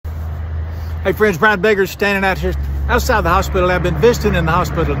Hey friends, Brian Baker standing out here outside the hospital. I've been visiting in the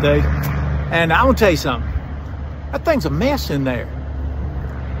hospital today, and I want to tell you something. That thing's a mess in there.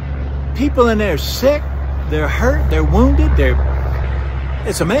 People in there are sick, they're hurt, they're wounded,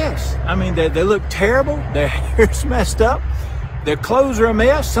 it's a mess. I mean, they look terrible, their hair's messed up, their clothes are a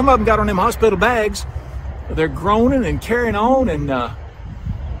mess. Some of them got on them hospital bags. They're groaning and carrying on, and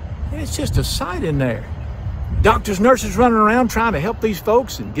it's just a sight in there. Doctors, nurses running around trying to help these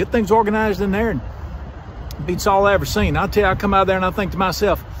folks and get things organized in there, and it beats all I ever seen. I'll tell you, I come out there and I think to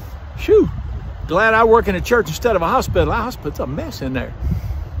myself, phew, glad I work in a church instead of a hospital. Our hospital's a mess in there.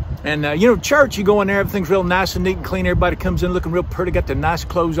 And you know, church, you go in there, everything's real nice and neat and clean. Everybody comes in looking real pretty, got their nice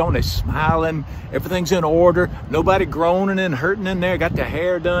clothes on, they're smiling, everything's in order, nobody groaning and hurting in there, got their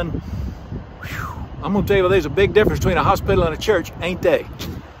hair done. Whew. I'm gonna tell you, there's a big difference between a hospital and a church, ain't they?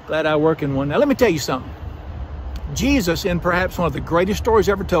 Glad I work in one. Now let me tell you something. Jesus, in perhaps one of the greatest stories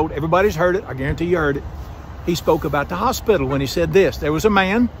ever told, everybody's heard it, I guarantee you heard it, he spoke about the hospital when he said this. There was a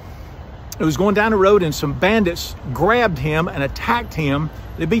man who was going down the road, and some bandits grabbed him and attacked him.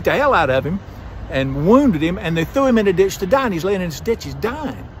 They beat the hell out of him and wounded him, and they threw him in a ditch to die, and he's laying in this ditch, he's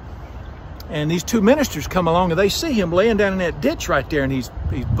dying. And these two ministers come along, and they see him laying down in that ditch right there, and he's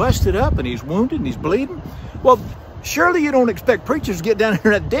busted up, and he's wounded, and he's bleeding. Well, surely you don't expect preachers to get down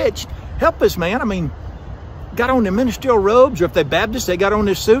in that ditch, help this man. I mean, got on their ministerial robes, or if they're Baptists, they got on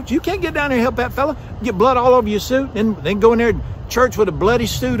their suits. You can't get down there and help that fella. Get blood all over your suit, and then go in there to church with a bloody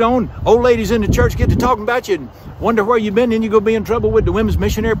suit on. Old ladies in the church get to talking about you and wonder where you've been, then you go be in trouble with the women's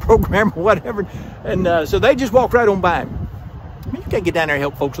missionary program or whatever. And so they just walk right on by him. I mean, you can't get down there and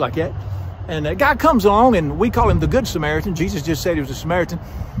help folks like that. And a guy comes along, and we call him the Good Samaritan. Jesus just said he was a Samaritan.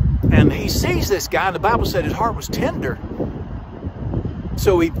 And he sees this guy, and the Bible said his heart was tender.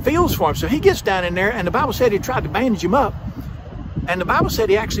 So he feels for him. So he gets down in there, and the Bible said he tried to bandage him up. And the Bible said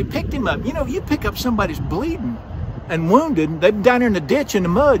he actually picked him up. You know, you pick up somebody's bleeding and wounded, they've been down there in the ditch in the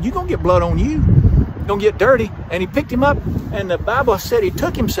mud, you're going to get blood on you. You're going to get dirty. And he picked him up, and the Bible said he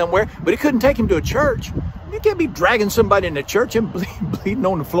took him somewhere, but he couldn't take him to a church. You can't be dragging somebody in the church and bleeding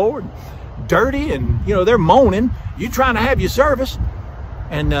on the floor, and dirty, and, you know, they're moaning. You're trying to have your service,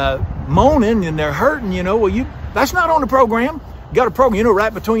 and moaning, and they're hurting, you know. Well, that's not on the program. Got a program, you know,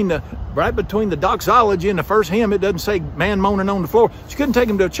 right between the doxology and the first hymn, it doesn't say man moaning on the floor. So you couldn't take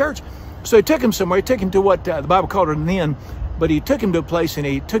him to a church. So he took him somewhere. He took him to what the Bible called an inn, but he took him to a place, and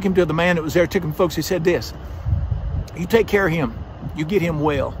he took him to the man that was there, took him folks. He said this: you take care of him, you get him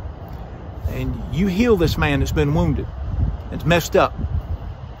well, and you heal this man that's been wounded, it's messed up.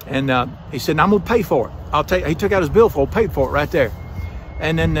 And he said, I'm gonna pay for it. He took out his billfold, paid for it right there.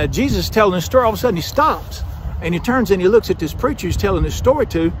 And then Jesus is telling this story. All of a sudden he stops, and he turns and he looks at this preacher he's telling this story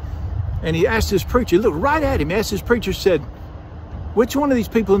to, and he asked this preacher, he looked right at him, he asked this preacher, said, which one of these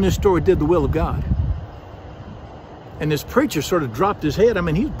people in this story did the will of God? And this preacher sort of dropped his head. I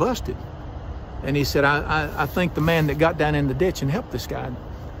mean, he's busted. And he said, I think the man that got down in the ditch and helped this guy,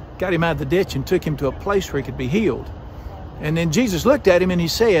 got him out of the ditch and took him to a place where he could be healed. And then Jesus looked at him and he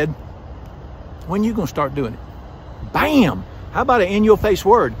said, when are you going to start doing it? Bam! How about an in-your-face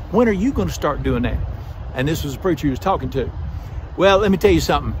word? When are you going to start doing that? And this was the preacher he was talking to. Well, let me tell you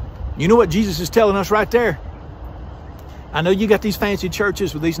something. You know what Jesus is telling us right there? I know you got these fancy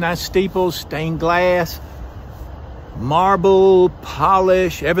churches with these nice steeples, stained glass, marble,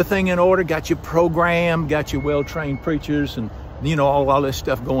 polish, everything in order, got your program, got your well-trained preachers, and, you know, all this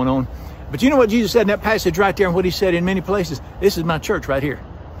stuff going on. But you know what Jesus said in that passage right there, and what he said in many places? This is my church right here.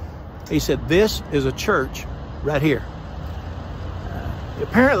 He said, this is a church right here.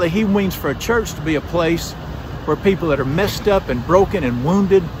 Apparently, he means for a church to be a place where people that are messed up and broken and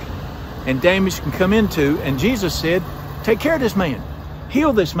wounded and damaged can come into. And Jesus said, take care of this man,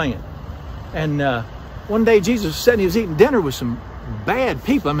 heal this man. And one day Jesus said he was eating dinner with some bad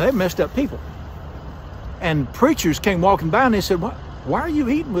people. I mean, they're messed up people. And preachers came walking by, and they said, why are you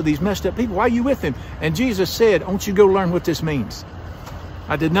eating with these messed up people? Why are you with them? And Jesus said, I want you to go learn what this means.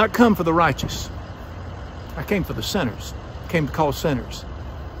 I did not come for the righteous. I came for the sinners. I came to call sinners.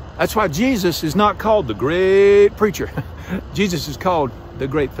 That's why Jesus is not called the great preacher. Jesus is called the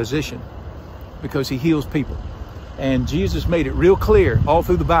great physician, because he heals people. And Jesus made it real clear all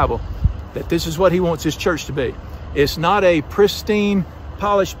through the Bible that this is what he wants his church to be. It's not a pristine,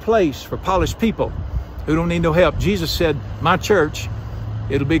 polished place for polished people who don't need no help. Jesus said, my church,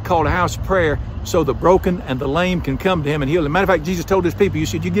 it'll be called a house of prayer, so the broken and the lame can come to him and heal them. Matter of fact, Jesus told his people, you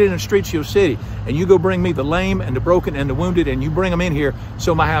said, you get in the streets of your city and you go bring me the lame and the broken and the wounded, and you bring them in here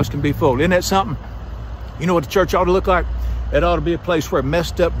so my house can be full. Isn't that something? You know what the church ought to look like? It ought to be a place where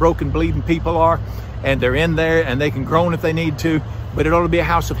messed up, broken, bleeding people are, and they're in there and they can groan if they need to, but it ought to be a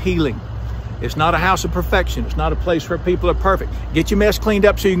house of healing. It's not a house of perfection. It's not a place where people are perfect. Get your mess cleaned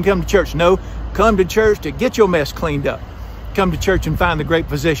up so you can come to church. No, come to church to get your mess cleaned up. Come to church and find the great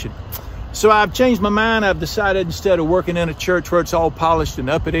physician. So I've changed my mind. I've decided instead of working in a church where it's all polished and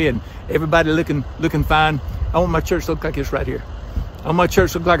uppity and everybody looking fine, I want my church to look like this right here. I want my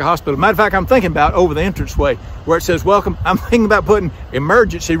church to look like a hospital. Matter of fact, I'm thinking about over the entranceway where it says welcome. I'm thinking about putting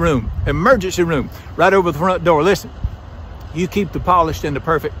emergency room right over the front door. Listen, you keep the polished and the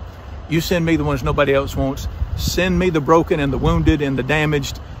perfect. You send me the ones nobody else wants. Send me the broken and the wounded and the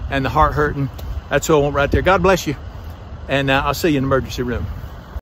damaged and the heart hurting. That's what I want right there. God bless you. And I'll see you in the emergency room.